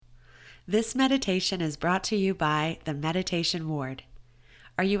This meditation is brought to you by the Meditation Ward.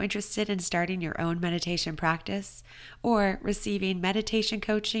 Are you interested in starting your own meditation practice or receiving meditation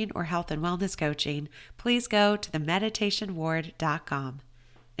coaching or health and wellness coaching? Please go to themeditationward.com.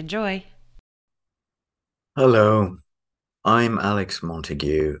 Enjoy. Hello, I'm Alex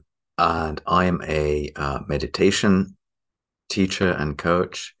Montagu, and I'm a meditation teacher and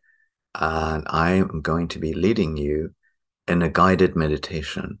coach, and I am going to be leading you in a guided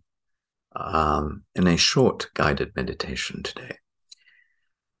meditation, in a short guided meditation today.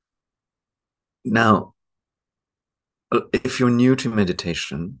 Now, if you're new to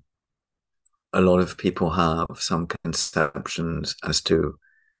meditation, a lot of people have some conceptions as to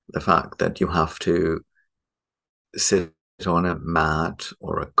the fact that you have to sit on a mat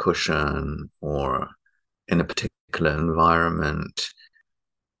or a cushion or in a particular environment.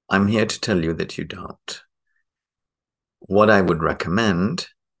 I'm here to tell you that you don't. What I would recommend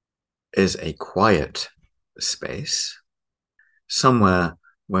is a quiet space, somewhere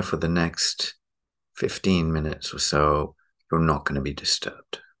where for the next 15 minutes or so, you're not going to be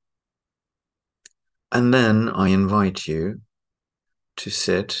disturbed. And then I invite you to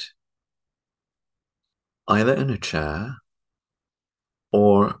sit either in a chair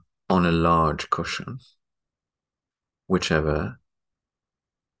or on a large cushion, whichever.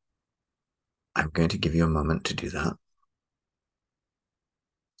 I'm going to give you a moment to do that.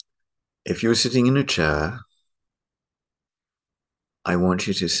 If you're sitting in a chair, I want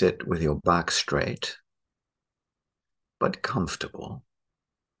you to sit with your back straight, but comfortable,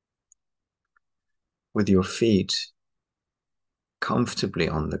 with your feet comfortably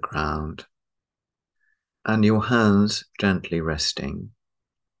on the ground and your hands gently resting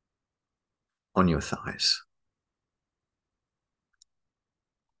on your thighs.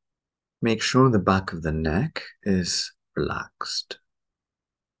 Make sure the back of the neck is relaxed,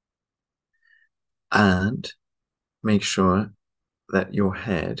 and make sure that your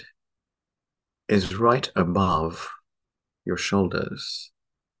head is right above your shoulders,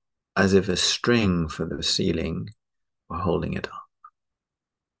 as if a string for the ceiling were holding it up.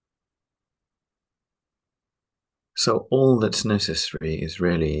 So all that's necessary is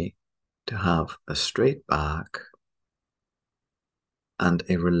really to have a straight back and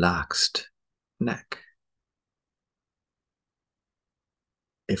a relaxed neck.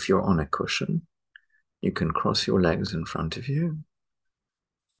 If you're on a cushion, you can cross your legs in front of you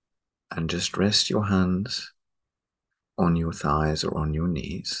and just rest your hands on your thighs or on your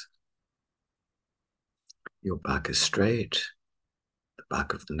knees. Your back is straight, the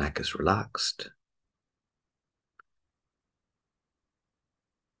back of the neck is relaxed.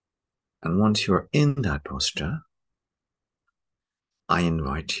 And once you're in that posture, I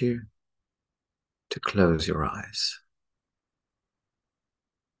invite you to close your eyes.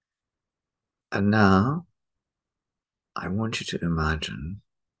 And now, I want you to imagine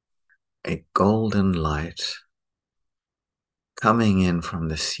a golden light coming in from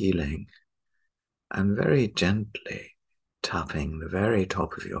the ceiling and very gently tapping the very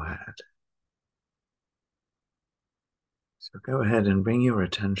top of your head. So go ahead and bring your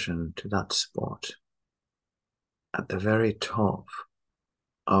attention to that spot at the very top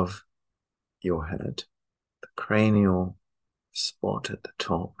of your head, the cranial spot at the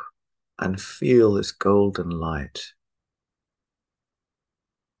top, and feel this golden light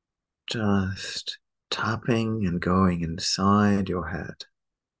just tapping and going inside your head.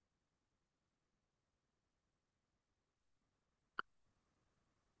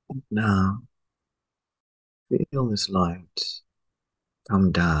 Now, feel this light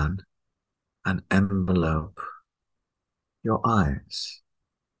come down and envelope your eyes.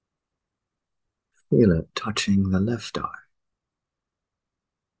 Feel it touching the left eye.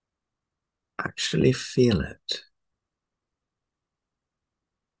 Actually feel it.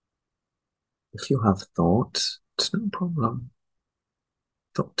 If you have thoughts, it's no problem.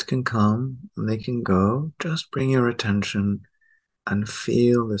 Thoughts can come and they can go. Just bring your attention and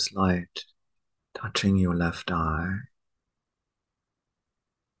feel this light touching your left eye.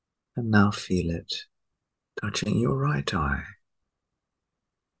 And now feel it touching your right eye.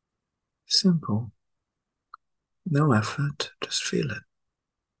 Simple. No effort, just feel it.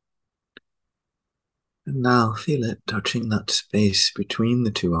 And now feel it touching that space between the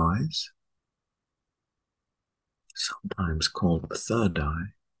two eyes, sometimes called the third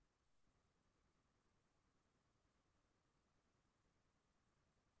eye.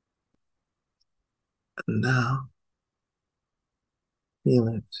 And now feel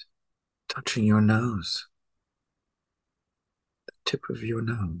it touching your nose, the tip of your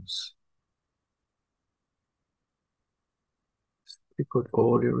nose. You put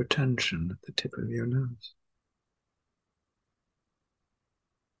all your attention at the tip of your nose.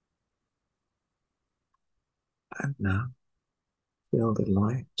 And now feel the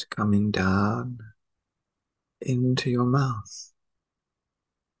light coming down into your mouth.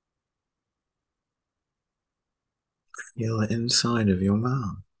 Feel the inside of your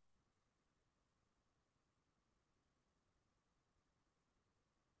mouth.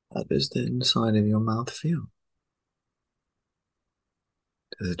 How does the inside of your mouth feel?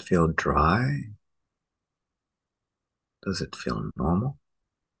 Does it feel dry? Does it feel normal?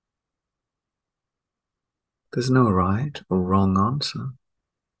 There's no right or wrong answer.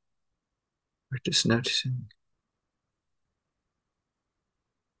 We're just noticing.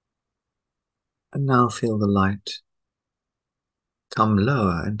 And now feel the light come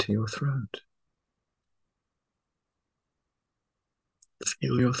lower into your throat.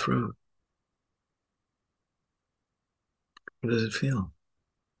 Feel your throat. What does it feel?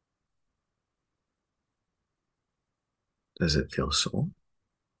 Does it feel sore?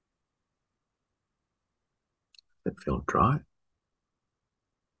 Does it feel dry?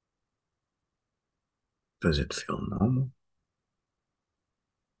 Does it feel normal?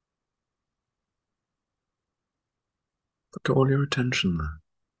 Put all your attention there.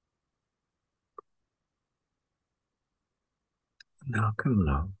 Now come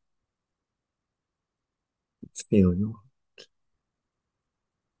low. Feel your heart.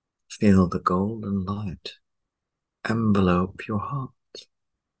 Feel the golden light envelope your heart.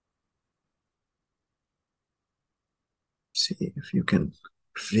 See if you can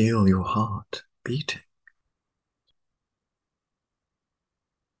feel your heart beating.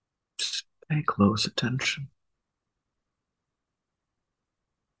 Just pay close attention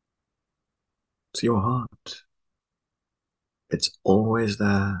to your heart. It's always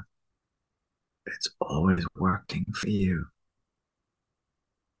there. It's always working for you.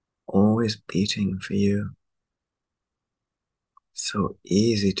 Always beating for you. So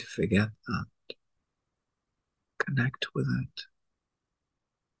easy to forget that. Connect with it.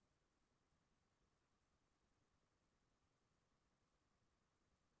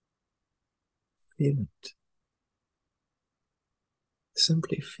 Feel it.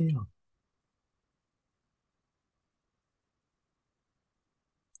 Simply feel.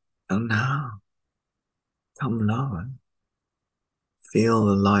 And now, come lower. Feel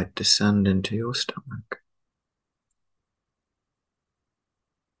the light descend into your stomach.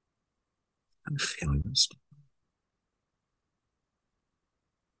 And feel your stomach.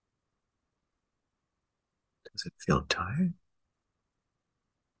 Does it feel tired?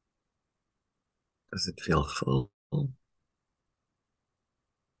 Does it feel full? Or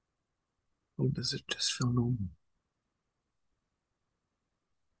does it just feel normal?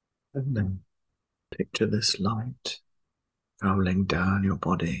 And then picture this light traveling down your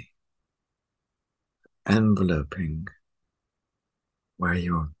body, enveloping where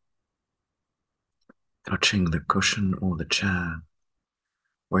you're touching the cushion or the chair,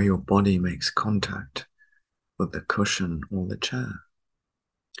 where your body makes contact with the cushion or the chair.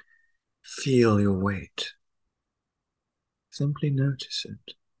 Feel your weight. Simply notice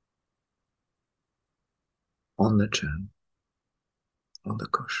it on the chair or the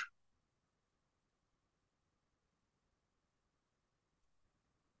cushion.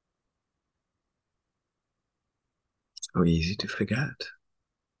 So easy to forget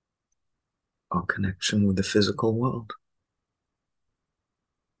our connection with the physical world,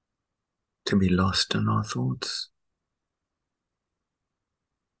 to be lost in our thoughts.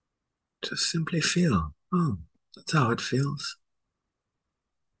 Just simply feel, oh, that's how it feels.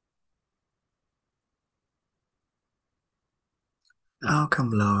 Now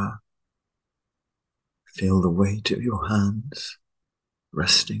come lower. Feel the weight of your hands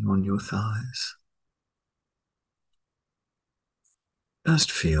resting on your thighs.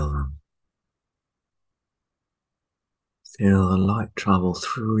 Just feel them. Feel the light travel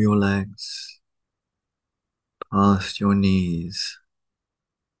through your legs, past your knees,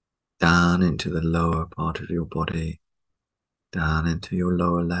 down into the lower part of your body, down into your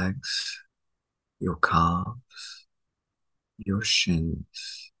lower legs, your calves, your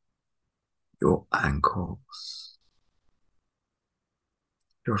shins, your ankles,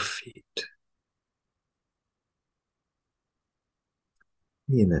 your feet.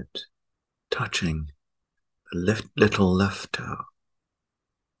 Feel it touching the little left toe,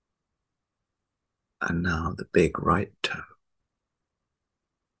 and now the big right toe.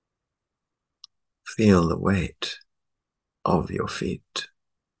 Feel the weight of your feet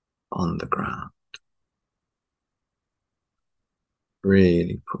on the ground.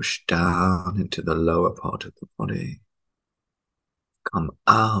 Really push down into the lower part of the body. come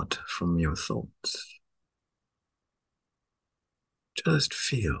out from your thoughts. Just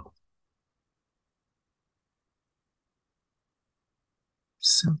feel.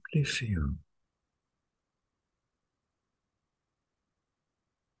 Simply feel.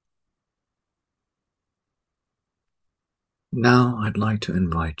 Now I'd like to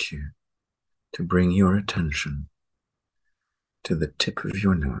invite you to bring your attention to the tip of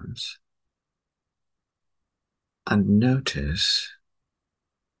your nose and notice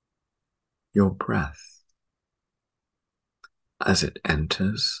your breath as it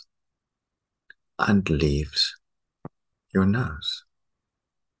enters and leaves your nose.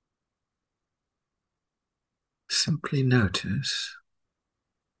 Simply notice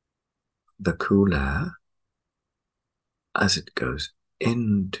the cool air as it goes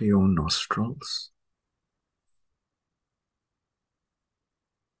into your nostrils,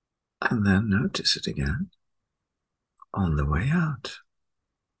 and then notice it again on the way out.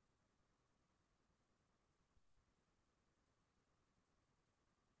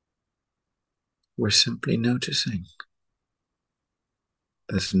 We're simply noticing.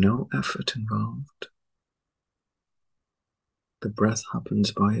 There's no effort involved. The breath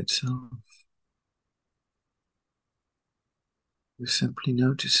happens by itself. We're simply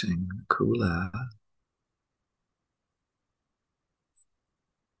noticing the cool air.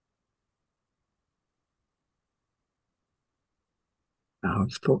 Now,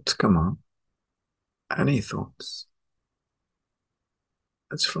 if thoughts come up, any thoughts,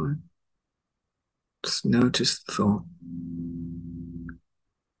 that's fine. Just notice the thought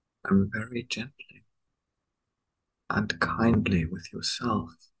and very gently and kindly with yourself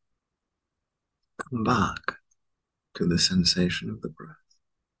come back to the sensation of the breath.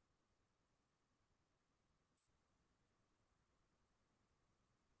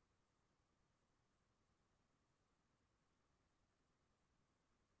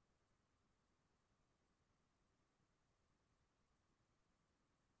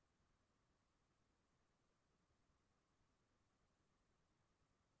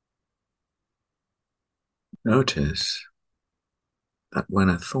 Notice that when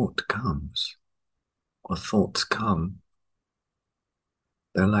a thought comes, or thoughts come,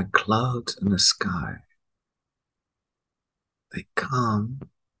 they're like clouds in the sky. They come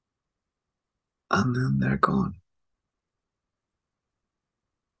and then they're gone.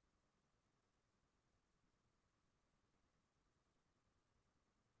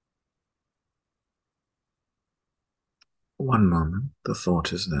 One moment the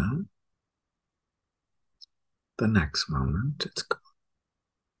thought is there, the next moment it's gone.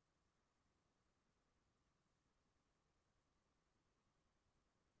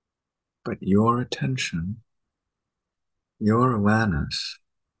 But your attention, your awareness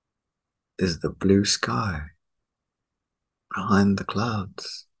is the blue sky behind the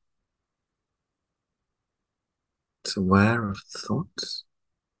clouds. It's aware of thoughts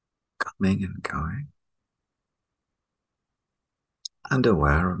coming and going, and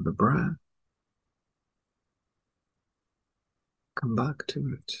aware of the breath. Come back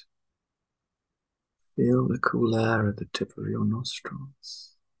to it. Feel the cool air at the tip of your nostrils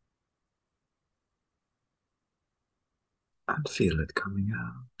and feel it coming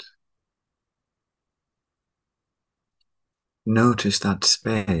out. Notice that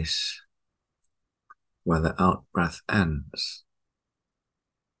space where the out-breath ends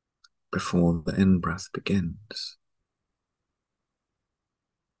before the in-breath begins.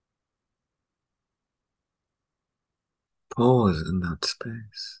 Pause in that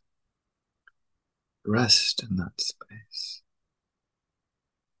space. Rest in that space.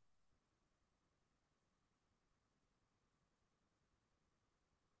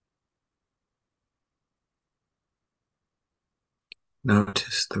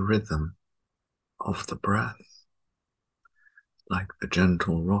 Notice the rhythm of the breath, like the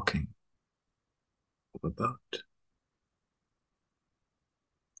gentle rocking of a boat.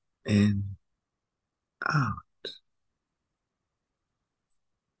 In, out.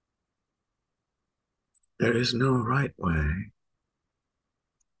 There is no right way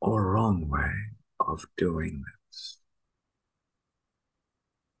or wrong way of doing this.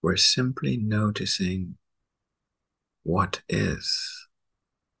 We're simply noticing what is.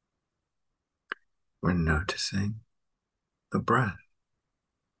 We're noticing the breath.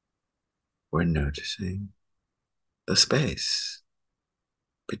 We're noticing the space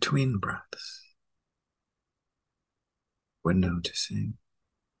between breaths. We're noticing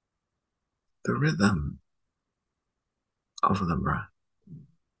the rhythm of the breath.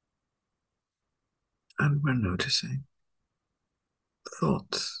 And we're noticing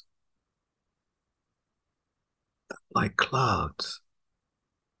thoughts like clouds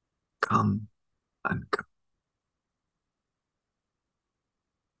come and go.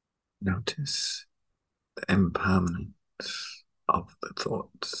 Notice the impermanence of the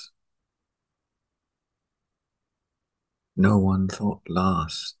thoughts. No one thought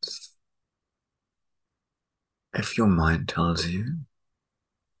lasts. If your mind tells you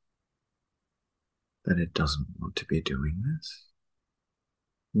that it doesn't want to be doing this,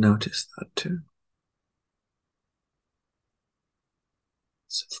 notice that too.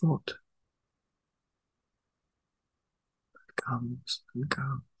 It's a thought that comes and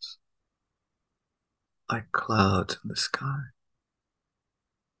goes like clouds in the sky.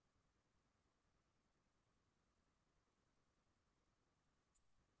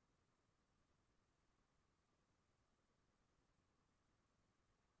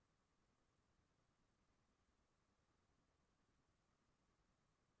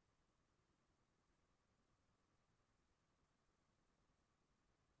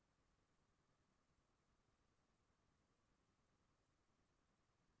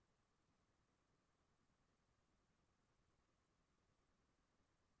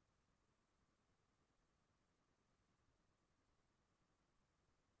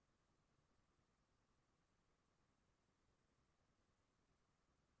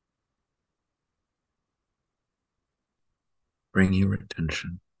 Bring your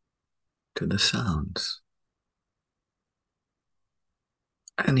attention to the sounds.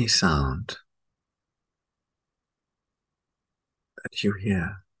 Any sound that you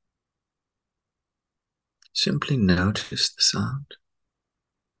hear, simply notice the sound.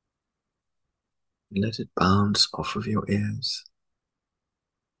 Let it bounce off of your ears.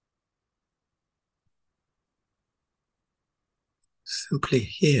 Simply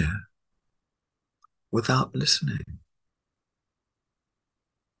hear without listening,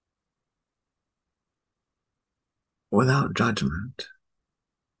 without judgment.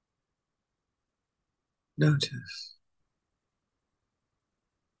 Notice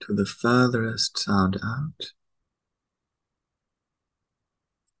to the furthest sound out.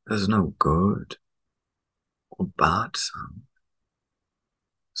 There's no good or bad sound.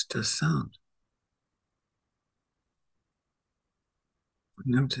 It's just sound.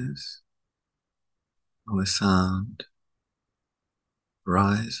 Notice how a sound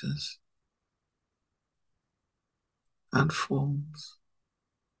rises and falls.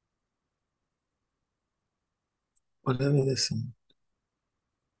 Whatever the sound.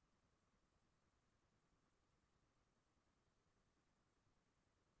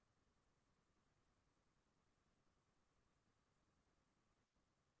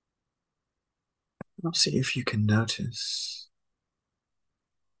 Now see if you can notice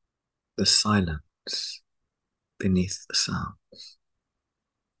the silence beneath the sound.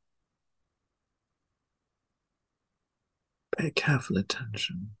 Pay careful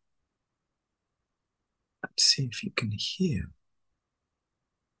attention and see if you can hear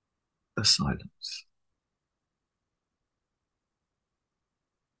the silence.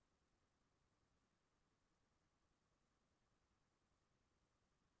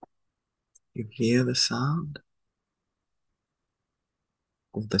 You hear the sound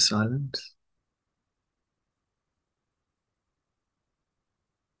of the silence.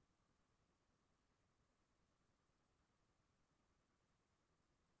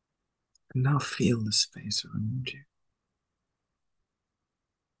 And now feel the space around you.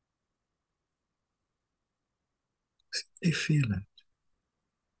 Simply feel it.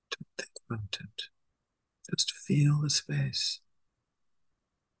 Don't think about it. Just feel the space.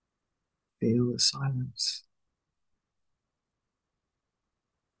 Feel the silence.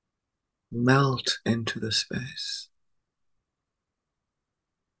 Melt into the space.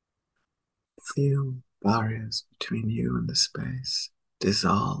 Feel barriers between you and the space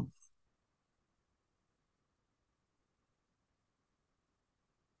dissolve.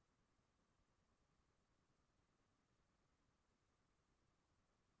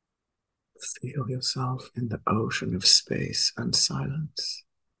 Feel yourself in the ocean of space and silence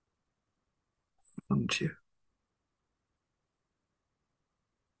around you.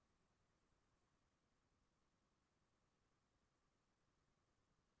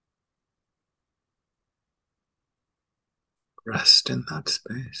 Rest in that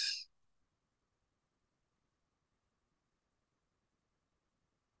space.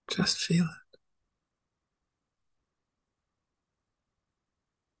 Just feel it.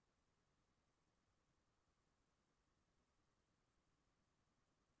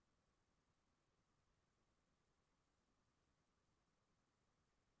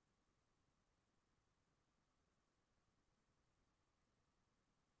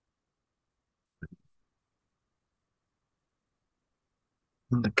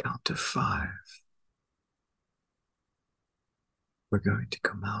 On the count of five, we're going to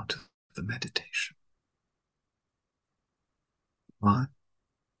come out of the meditation. 1,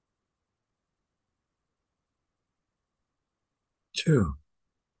 2,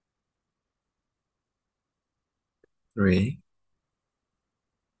 3,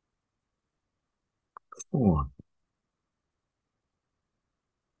 4,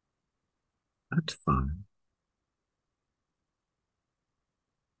 and 5.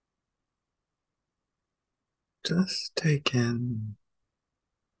 Just take in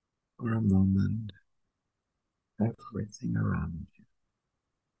for a moment everything around you.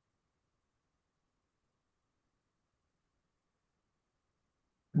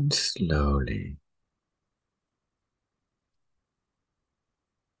 And slowly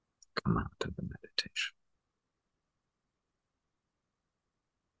come out of the meditation.